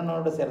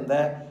சந்திரனோடு சேர்ந்த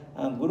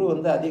குரு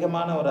வந்து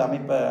அதிகமான ஒரு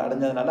அமைப்பை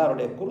அடைஞ்சதுனால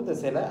அவருடைய குரு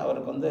திசையில்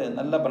அவருக்கு வந்து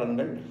நல்ல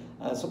பலன்கள்.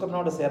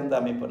 சுக்கிரனோடு சேர்ந்த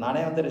அமைப்பு,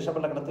 நானே வந்து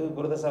ரிஷப லக்னத்துக்கு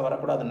குரு திசை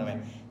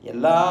வரக்கூடாதுன்னுவேன்.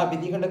 எல்லா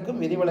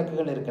விதிகளுக்கும்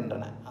விதிவிலக்குகள்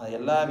இருக்கின்றன. அது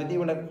எல்லா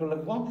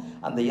விதிவிலக்குகளுக்கும்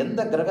அந்த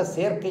எந்த கிரக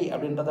சேர்க்கை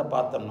அப்படின்றத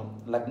பார்த்தணும்.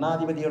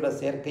 லக்னாதிபதியோட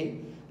சேர்க்கை,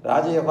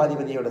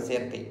 ராஜயோகாதிபதியோட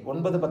சேர்க்கை,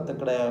 9,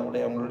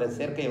 10 உங்களுடைய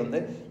சேர்க்கை வந்து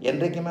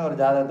என்றைக்குமே ஒரு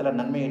ஜாதகத்தில்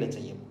நன்மைகளை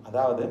செய்யும்.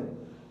 அதாவது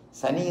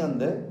சனி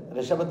வந்து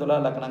ரிஷப துலா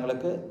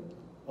லக்னங்களுக்கு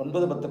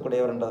 9, 10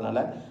 கூடையவர்ன்றதுனால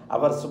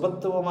அவர்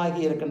சுபத்துவமாகி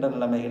இருக்கின்ற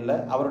நிலைமைகளில்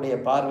அவருடைய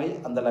பார்வை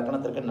அந்த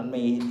லக்னத்திற்கு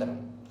நன்மையை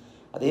தரும்.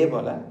 அதே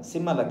போல்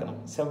சிம்ம லக்னம்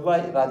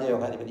செவ்வாய்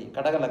ராஜயோகாதிபதி,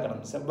 கடக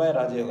லக்னம் செவ்வாய்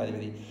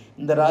ராஜயோகாதிபதி.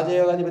 இந்த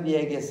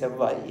ராஜயோகாதிபதியாகிய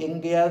செவ்வாய்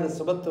எங்கேயாவது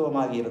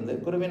சுபத்துவமாகி இருந்து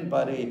குருவின்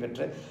பார்வையை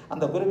பெற்று,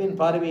 அந்த குருவின்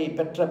பார்வையை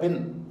பெற்ற பின்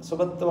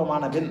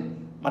சுபத்துவமான பின்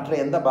மற்ற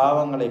எந்த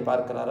பாவங்களை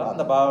பார்க்கிறாரோ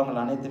அந்த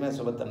பாவங்கள் அனைத்துமே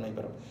சுபத்தன்மை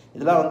பெறும்.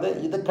 இதெல்லாம் வந்து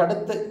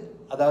இதுக்கடுத்து,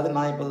 அதாவது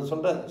நான் இப்போது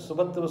சொல்கிற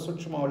சுபத்துவ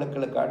சூட்சும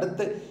வழக்குகளுக்கு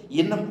அடுத்து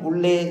இன்னும்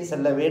உள்ளே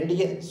செல்ல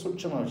வேண்டிய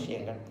சூட்சும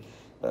விஷயங்கள்.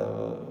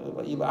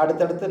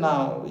 அடுத்தடுத்து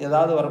நான்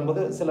ஏதாவது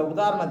வரும்போது சில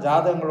உதாரண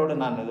ஜாதகங்களோடு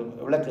நான்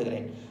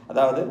விளக்குகிறேன்.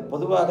 அதாவது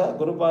பொதுவாக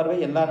குரு பார்வை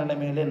எல்லா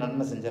நிலைமைகளையும்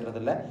நன்மை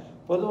செஞ்சிடறதில்லை,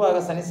 பொதுவாக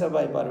சனி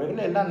செவ்வாய்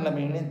பார்வைகள் எல்லா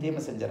நிலைமைகளையும்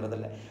தீமை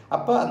செஞ்சிடறதில்லை.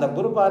 அப்போ அந்த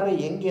குரு பார்வை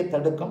எங்கே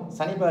தடுக்கும்,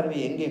 சனி பார்வை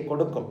எங்கே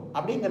கொடுக்கும்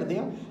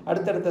அப்படிங்கிறதையும்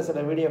அடுத்தடுத்த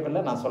சில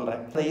வீடியோக்களில் நான்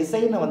சொல்கிறேன். இந்த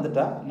இசைன்னு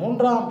வந்துட்டால்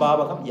 3ஆம்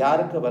பாவகம்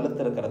யாருக்கு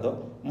வலுத்திருக்கிறதோ,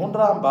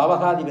 3ஆம்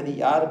பாவகாதிபதி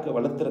யாருக்கு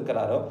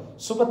வலுத்திருக்கிறாரோ,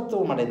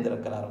 சுபத்துவம்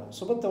அடைந்திருக்கிறாரோ.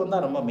 சுபத்துவம்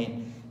தான் ரொம்ப மெயின்.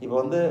 இப்போ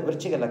வந்து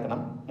விருச்சிக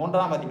லக்னம்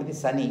 3ஆம் அதிபதி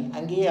சனி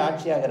அங்கேயே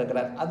ஆட்சியாக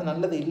இருக்கிறார். அது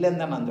நல்லது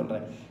இல்லைன்னு தான் நான்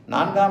சொல்கிறேன்.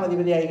 4ஆம்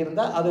அதிபதியாக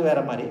இருந்தால் அது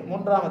வேறு மாதிரி.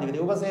 3ஆம் அதிபதி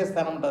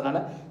உபசயஸ்தானம்ன்றதுனால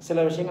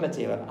சில விஷயங்களை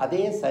செய்வார்.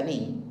 அதே சனி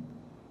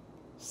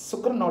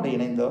சுக்கிரனோடு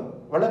இணைந்தோ,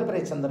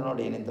 வளர்பிறை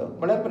சந்திரனோடு இணைந்தோ,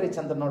 வளர்பிறை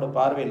சந்திரனோட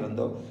பார்வையில்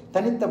இருந்தோ,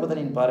 தனித்த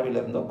புதனின் பார்வையில்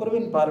இருந்தோ,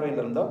 குருவின்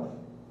பார்வையில் இருந்தோ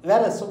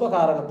வேறு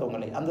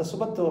சுபகாரகத்துவங்களை அந்த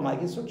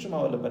சுபத்துவமாகி சூட்சும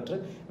வலு பெற்று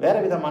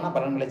வேறு விதமான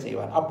பலன்களை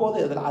செய்வார்.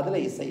 அப்போது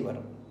அதில் இசை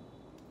வரும்.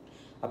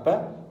 அப்போ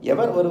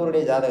எவர்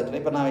ஒருவருடைய ஜாதகத்தில்,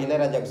 இப்போ நான்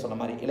இளையராஜாவுக்கு சொன்ன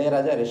மாதிரி,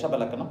 இளையராஜா ரிஷப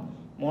லக்னம்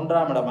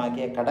 3ஆம்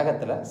இடமாகிய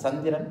கடகத்தில்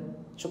சந்திரன்,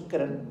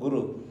 சுக்கிரன்,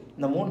 குரு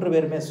இந்த 3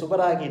 பேருமே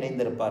சுபராகி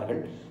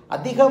இணைந்திருப்பார்கள்.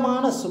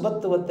 அதிகமான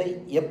சுபத்துவத்தை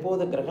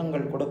எப்போது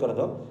கிரகங்கள்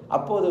கொடுக்கிறதோ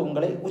அப்போது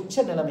உங்களை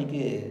உச்ச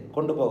நிலைமைக்கு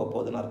கொண்டு போக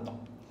போகுதுன்னு அர்த்தம்.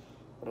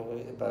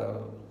 இப்போ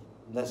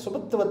இந்த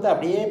சுபத்துவத்தை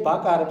அப்படியே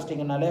பார்க்க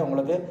ஆரம்பிச்சிட்டிங்கனாலே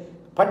உங்களுக்கு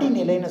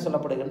படிநிலைன்னு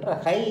சொல்லப்படுகின்ற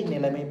ஹை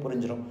நிலைமை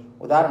புரிஞ்சிடும்.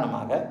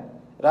 உதாரணமாக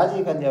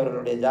ராஜீவ்காந்தி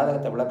அவர்களுடைய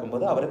ஜாதகத்தை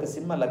விளக்கும்போது அவருக்கு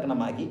சிம்ம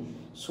லக்னமாகி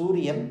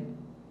சூரியன்,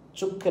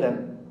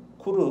 சுக்கிரன்,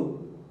 குரு,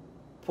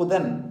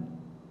 புதன்,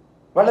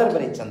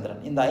 வளர்பிறை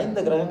சந்திரன் இந்த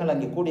 5 கிரகங்கள்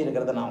அங்கே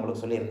கூடியிருக்கிறத நான்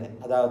உங்களுக்கு சொல்லியிருந்தேன்.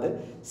 அதாவது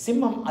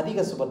சிம்மம்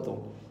அதிக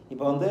சுபத்துவம்.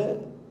 இப்போ வந்து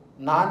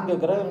 4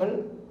 கிரகங்கள்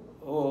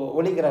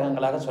ஒளி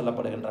கிரகங்களாக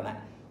சொல்லப்படுகின்றன.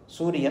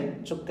 சூரியன்,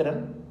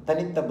 சுக்கிரன்,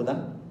 தனித்த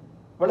புதன்,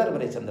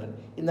 வளர்பிறை சந்திரன்.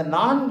 இந்த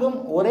 4ம்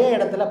ஒரே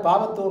இடத்துல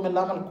பாவத்துவம்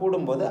இல்லாமல்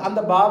கூடும்போது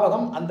அந்த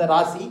பாவகம், அந்த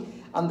ராசி,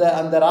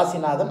 அந்த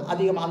ராசிநாதன்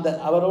அதிகம், அந்த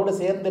அவரோடு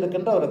சேர்ந்து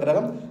இருக்கின்ற ஒரு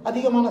கிரகம்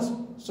அதிகமான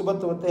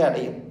சுபத்துவத்தை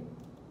அடையும்.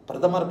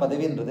 பிரதமர்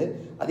பதவின்றது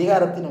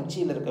அதிகாரத்தின்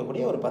உச்சியில்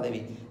இருக்கக்கூடிய ஒரு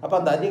பதவி. அப்போ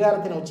அந்த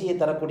அதிகாரத்தின் உச்சியை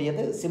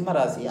தரக்கூடியது சிம்ம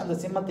ராசி, அந்த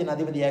சிம்மத்தின்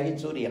அதிபதியாகி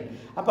சூரியன்.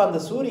 அப்போ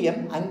அந்த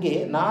சூரியன் அங்கே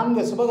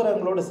 4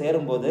 சுபகிரகங்களோடு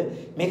சேரும்போது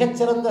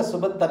மிகச்சிறந்த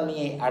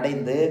சுபத்தன்மையை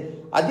அடைந்து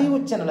அதி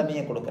உச்ச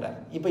நிலைமையை கொடுக்குறார்.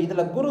 இப்போ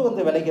இதில் குரு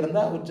விலகி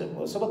இருந்தால்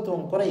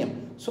சுபத்துவம் குறையும்,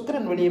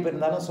 சுக்கிரன் வெளியே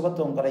போயிருந்தாலும்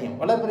சுபத்துவம் குறையும்,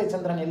 வளர்பிறை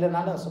சந்திரன்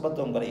இல்லைனாலும்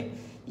சுபத்துவம் குறையும்.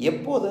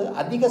 எப்போது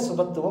அதிக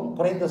சுபத்துவம்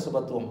குறைந்த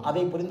சுபத்துவம்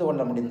அதை புரிந்து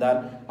கொள்ள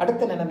முடிந்தால்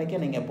அடுத்த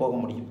நிலைமைக்கு நீங்கள் போக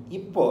முடியும்.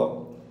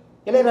 இப்போது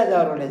இளையராஜா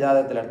அவர்களுடைய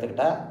ஜாதகத்தில்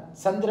எடுத்துக்கிட்டால்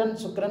சந்திரன்,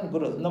 சுக்கிரன்,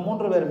 குரு இந்த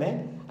 3 பேருமே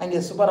அங்கே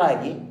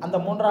சுபராகி அந்த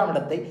 3ஆம்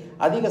இடத்தை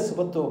அதிக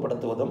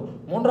சுபத்துவப்படுத்துவதும்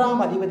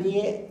 3ஆம்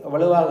அதிபதியே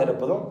வலுவாக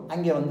இருப்பதும்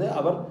அங்கே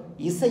அவர்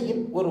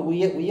இசையில் ஒரு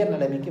உயர்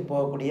நிலைமைக்கு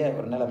போகக்கூடிய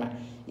ஒரு நிலைமை.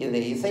 இது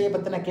இசையை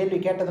பற்றின கேள்வி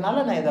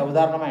கேட்டதுனால நான் இதை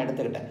உதாரணமாக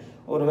எடுத்துக்கிட்டேன்.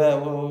 ஒரு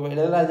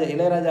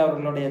இளையராஜா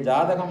அவர்களுடைய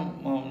ஜாதகம்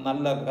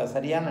நல்ல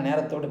சரியான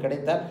நேரத்தோடு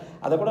கிடைத்தால்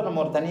அதை கூட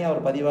நம்ம ஒரு தனியாக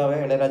ஒரு பதிவாகவே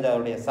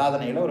இளையராஜாவுடைய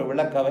சாதனையில் ஒரு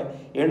விளக்காவை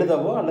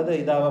எழுதவோ அல்லது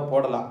இதாவோ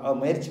போடலாம்.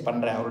 முயற்சி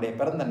பண்ணுறேன். அவருடைய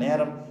பிறந்த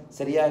நேரம்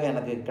சரியாக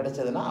எனக்கு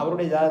கிடைச்சதுன்னா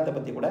அவருடைய ஜாதகத்தை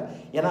பற்றி கூட,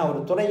 ஏன்னா ஒரு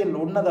துறையில்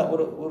உன்னத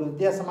ஒரு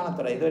வித்தியாசமான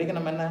துறை. இது வரைக்கும்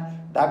நம்ம என்ன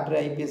டாக்டர்,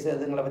 ஐபிஎஸ்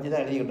இதுங்களை பற்றி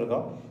தான் எழுதிக்கிட்டு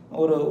இருக்கோம்.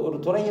 ஒரு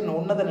துறையின்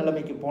உன்னத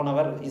நிலைமைக்கு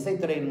போனவர்,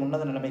 இசைத்துறையின்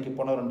உன்னத நிலைமைக்கு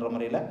போனவர்ன்ற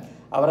முறையில்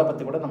அவரை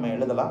பற்றி கூட நம்ம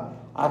எழுதலாம்.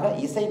 ஆக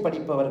இசை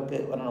படிப்பவருக்கு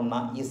வரணும்னா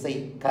இசை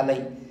கலை.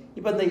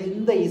 இப்போ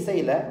இந்த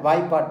இசையில்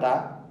வாய்ப்பாட்டா,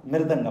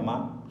 மிருதங்கமா,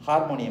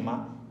 ஹார்மோனியமா,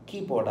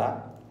 கீபோர்டா,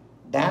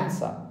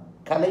 டான்ஸா,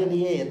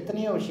 கலையிலேயே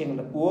எத்தனையோ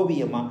விஷயங்கள்,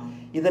 ஓவியமா,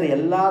 இதில்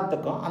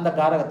எல்லாத்துக்கும் அந்த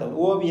காரகத்தை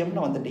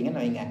ஓவியம்னு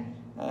வந்துட்டிங்கன்னு வைங்க,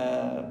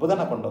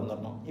 புதனை கொண்டு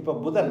வந்துடணும். இப்போ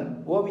புதன்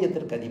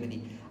ஓவியத்திற்கு அதிபதி.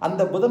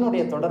 அந்த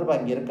புதனுடைய தொடர்பு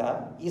அங்கே இருக்கா,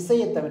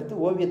 இசையை தவிர்த்து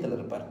ஓவியத்தில்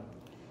இருப்பார்.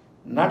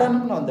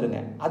 நடனம்னு வந்துடுங்க,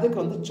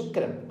 அதுக்கு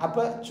சுக்கிரன்.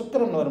 அப்போ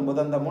சுக்கிரன் வரும்போது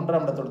அந்த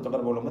 3ஆம் இடத்தோடு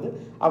தொடர்பு கொள்ளும்போது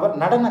அவர்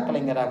நடன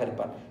கலைஞராக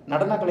இருப்பார்.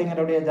 நடன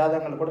கலைஞருடைய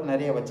ஜாதகங்கள் கூட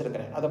நிறைய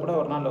வச்சுருக்கிறேன். அதை கூட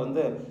ஒரு நாள்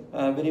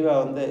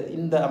விரிவாக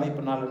இந்த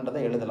அமைப்பு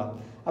நாள்ன்றதை எழுதலாம்.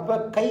 அப்போ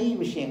கை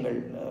விஷயங்கள்,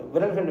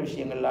 விரல்கள்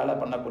விஷயங்களால்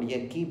பண்ணக்கூடிய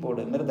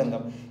கீபோர்டு,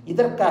 மிருதங்கம்,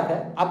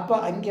 இதற்காக அப்போ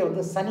அங்கே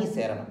சனி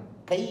சேரணும்.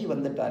 கை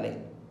வந்துட்டாலே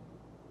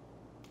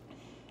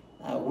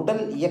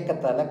உடல்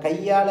இயக்கத்தால்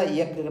கையால்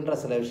இயக்குகின்ற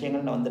சில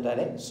விஷயங்கள்னு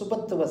வந்துட்டாலே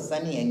சுபத்துவ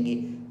சனி அங்கே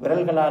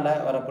விரல்களால்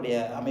வரக்கூடிய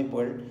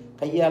அமைப்புகள்,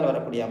 கையால்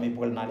வரக்கூடிய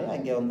அமைப்புகள்னாலே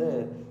அங்கே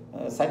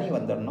சனி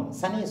வந்துடணும்.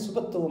 சனி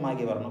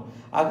சுபத்துவமாகி வரணும்.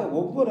 ஆக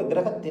ஒவ்வொரு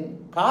கிரகத்தின்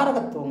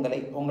காரகத்துவங்களை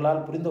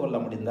உங்களால் புரிந்து கொள்ள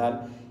முடிந்தால்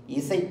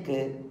இசைக்கு,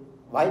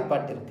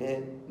 வாய்ப்பாட்டிற்கு,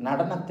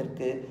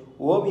 நடனத்திற்கு,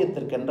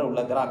 ஓவியத்திற்கு என்ற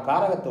உள்ள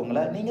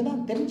காரகத்துவங்களை நீங்கள்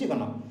தான்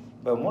தெரிஞ்சுக்கணும்.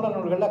 இப்போ மூல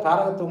நூல்களில்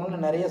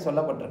காரகத்துவங்கள்னு நிறைய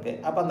சொல்லப்பட்டிருக்கு.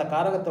 அப்போ அந்த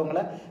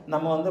காரகத்துவங்களை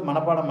நம்ம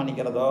மனப்பாடம்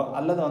பண்ணிக்கிறதோ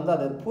அல்லது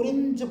அதை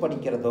புரிஞ்சு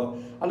படிக்கிறதோ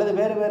அல்லது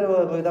வேறு வேறு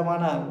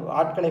விதமான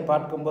ஆட்களை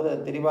பார்க்கும்போது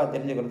தெளிவாக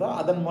தெரிஞ்சுக்கிறதோ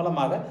அதன்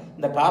மூலமாக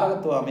இந்த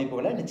காரகத்துவ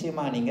அமைப்புகளை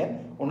நிச்சயமாக நீங்கள்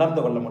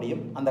உணர்ந்து கொள்ள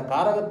முடியும். அந்த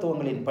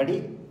காரகத்துவங்களின் படி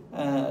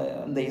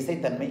இந்த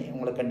இசைத்தன்மை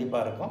உங்களுக்கு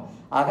கண்டிப்பாக இருக்கும்.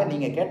 ஆக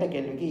நீங்கள் கேட்ட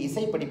கேள்விக்கு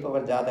இசை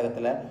படிப்பவர்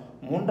ஜாதகத்தில்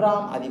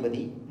 3ஆம்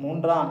அதிபதி,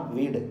 3ஆம்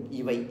வீடு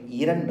இவை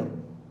இரண்டும்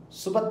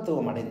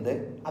சுபத்துவம் அடைந்து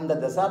அந்த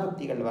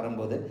தசாபக்திகள்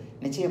வரும்போது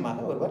நிச்சயமாக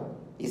ஒருவர்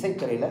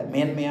இசைத்துறையில்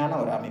மேன்மையான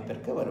ஒரு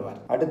அமைப்பிற்கு வருவார்.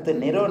 அடுத்து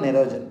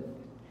நிரோஜன்.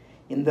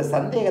 இந்த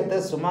சந்தேகத்தை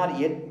சுமார்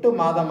 8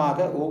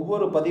 மாதமாக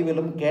ஒவ்வொரு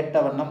பதிவிலும் கேட்ட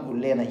வண்ணம்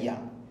உள்ளேன் ஐயா,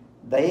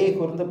 தயை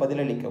கூர்ந்து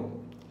பதிலளிக்கவும்.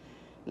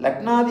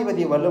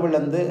 லக்னாதிபதி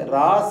வலுவிழந்து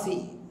ராசி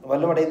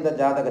வலுவடைந்த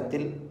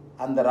ஜாதகத்தில்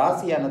அந்த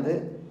ராசியானது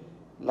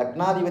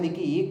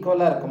லக்னாதிபதிக்கு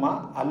ஈக்குவலாக இருக்குமா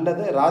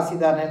அல்லது ராசி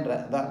தானேன்ற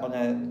தான்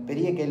கொஞ்சம்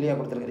பெரிய கேள்வியாக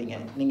கொடுத்துருக்குறீங்க.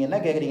 நீங்கள் என்ன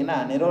கேட்குறீங்கன்னா,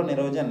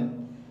 நிரோஜன்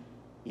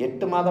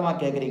 8 மாதமாக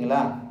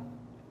கேட்குறீங்களா?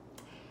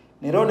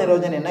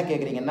 நிரோஜன் என்ன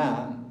கேட்குறீங்கன்னா,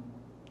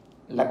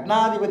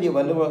 லக்னாதிபதி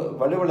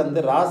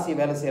வலுவிழந்து ராசி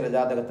வேலை செய்கிற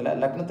ஜாதகத்தில்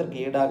லக்னத்திற்கு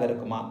ஈடாக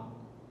இருக்குமா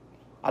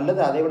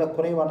அல்லது அதை விட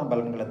குறைவான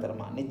பலன்களை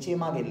தருமா?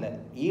 நிச்சயமாக இல்லை,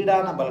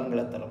 ஈடான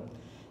பலன்களை தரும்.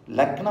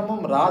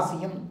 லக்னமும்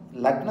ராசியும்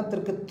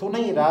லக்னத்திற்கு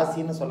துணை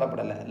ராசின்னு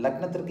சொல்லப்படலை,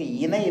 லக்னத்திற்கு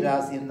இணை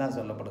ராசின்னு தான்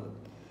சொல்லப்படுது.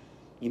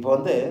 இப்போ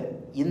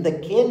இந்த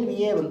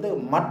கேள்வியே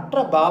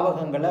மற்ற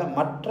பாவகங்களை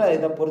மற்ற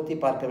இதை பொருத்தி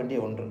பார்க்க வேண்டிய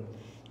ஒன்று.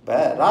 இப்போ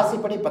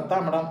ராசிப்படி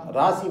 10ஆம் இடம்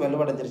ராசி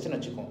வலுவடைஞ்சிருச்சுன்னு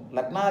வச்சுக்கோம்,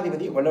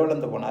 லக்னாதிபதி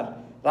வலுவிழந்து போனார்,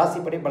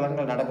 ராசிப்படி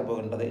பலன்கள் நடக்க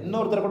போகின்றது.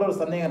 இன்னொருத்தர் கூட ஒரு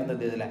சந்தேகம்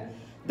இருந்தது, இதில்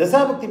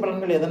தசாபக்தி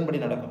பலன்கள் எதன்படி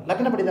நடக்கும்?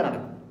 லக்னப்படி தான்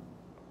நடக்கும்.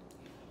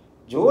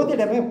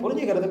 ஜோதிடமே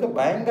புரிஞ்சுக்கிறதுக்கு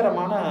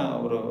பயங்கரமான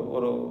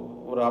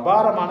ஒரு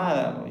அபாரமான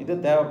இது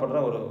தேவைப்படுற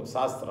ஒரு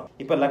சாஸ்திரம்.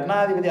 இப்போ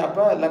லக்னாதிபதி,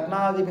 அப்போ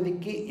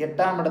லக்னாதிபதிக்கு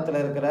 8ஆம் இடத்துல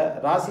இருக்கிற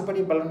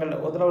ராசிப்படி பலன்கள்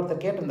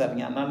ஒருத்தர்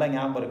கேட்டிருந்தாருங்க, நல்லா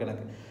ஞாபகம் இருக்கு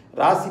எனக்கு.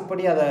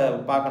 ராசிப்படி அதை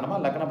பார்க்கணுமா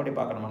லக்னப்படி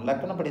பார்க்கணுமா?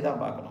 லக்னப்படி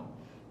தான் பார்க்கணும்.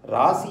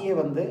 ராசியை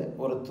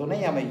ஒரு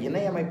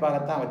இணை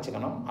அமைப்பாகத்தான்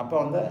வச்சுக்கணும். அப்போ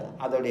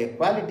அதோடைய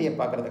குவாலிட்டியை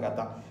பார்க்குறதுக்காக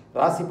தான்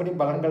ராசிப்படி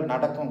பலன்கள்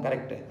நடக்கும்,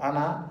 கரெக்டு.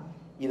 ஆனால்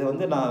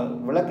இது நான்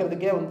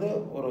விளக்குறதுக்கே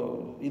ஒரு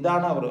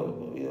இதான ஒரு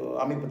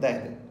அமைப்பு தான்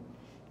இது.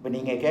 இப்போ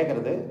நீங்கள்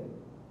கேட்குறது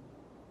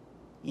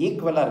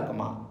ஈக்குவலாக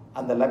இருக்குமா,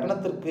 அந்த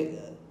லக்னத்திற்கு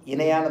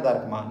இணையானதாக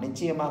இருக்குமா?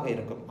 நிச்சயமாக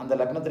இருக்கும், அந்த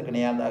லக்னத்திற்கு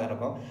இணையானதாக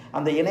இருக்கும்.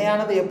 அந்த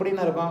இணையானது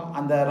எப்படின்னு இருக்கும்?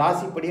 அந்த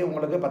ராசிப்படி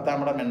உங்களுக்கு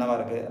 10ஆம் இடம் என்னவா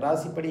இருக்குது,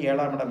 ராசிப்படி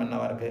 7ஆம் இடம்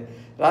என்னவா இருக்குது,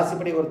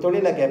 ராசிப்படி ஒரு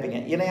தொழிலை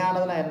கேட்பீங்க,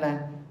 இணையானதுன்னா என்ன?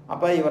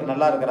 அப்போ இவர்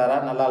நல்லா இருக்கிறாரா,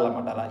 நல்லா இல்ல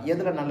மாட்டாரா,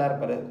 எதில் நல்லா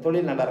இருப்பார்,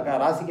 தொழில் நல்லா இருக்கா,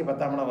 ராசிக்கு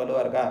 10ஆம் இடம்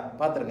வலுவாக இருக்கா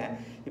பார்த்துருங்க.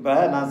 இப்போ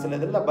நான் சில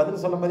இதில்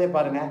பதில் சொல்லும் போதே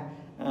பாருங்கள்,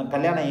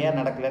 கல்யாணம் ஏன்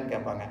நடக்கலைன்னு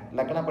கேட்பாங்க.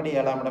 லக்னப்படி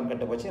 7ஆம் இடம்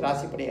கெட்டு போச்சு,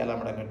 ராசிப்படி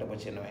 7ஆம் இடம் கெட்டு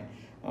போச்சுன்னுவேன்.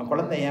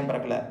 குழந்தை ஏன்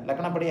பிறக்கல,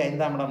 லக்னப்படி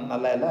 5ஆம் இடம்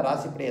நல்லா இல்லை,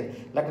 ராசிப்படி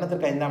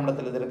லக்னத்திற்கு 5ஆம்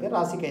இடத்துல இது இருக்குது,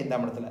 ராசிக்கு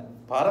 5ஆம் இடத்துல.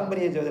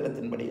 பாரம்பரிய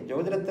ஜோதிடத்தின்படி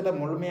ஜோதிடத்தில்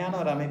முழுமையான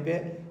ஒரு அமைப்பு,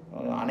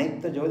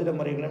 அனைத்து ஜோதிட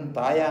முறைகளும்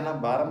தாயான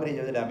பாரம்பரிய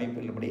ஜோதிட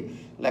அமைப்புபடி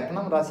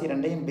லக்னம் ராசி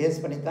ரெண்டையும்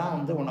பேஸ் பண்ணி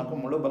தான் உனக்கு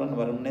முழு பலன்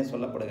வரும்னே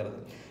சொல்லப்படுகிறது.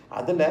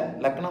 அதில்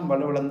லக்னம்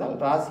வலுவிழந்தால்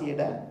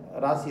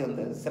ராசி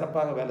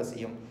சிறப்பாக வேலை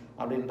செய்யும்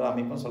அப்படின்ற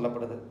அமைப்பும்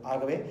சொல்லப்படுது.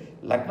 ஆகவே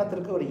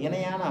லக்னத்திற்கு ஒரு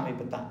இணையான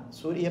அமைப்பு தான்.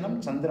 சூரியனும்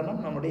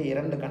சந்திரனும் நம்முடைய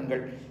 2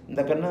 கண்கள்.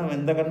 இந்த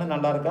கண்ணு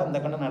நல்லா இருக்கா, இந்த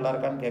கண்ணு நல்லா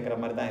இருக்கான்னு கேட்குற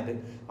மாதிரி தான் இது.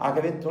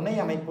 ஆகவே துணை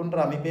அமைப்புன்ற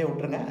அமைப்பே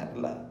விட்டுருங்க.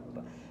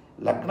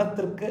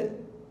 லக்னத்திற்கு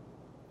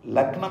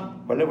லக்னம்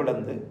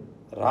வலுவிழந்து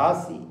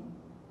ராசி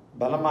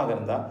பலமாக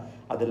இருந்தால்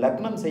அது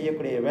லக்னம்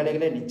செய்யக்கூடிய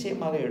வேலைகளை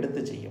நிச்சயமாக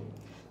எடுத்து செய்யும்,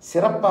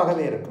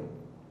 சிறப்பாகவே இருக்கும்.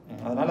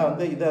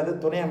 அதனால் இது அது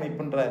துணை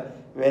அமைப்புன்ற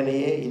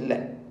வேலையே இல்லை,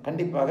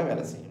 கண்டிப்பாக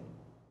வேலை செய்யும்.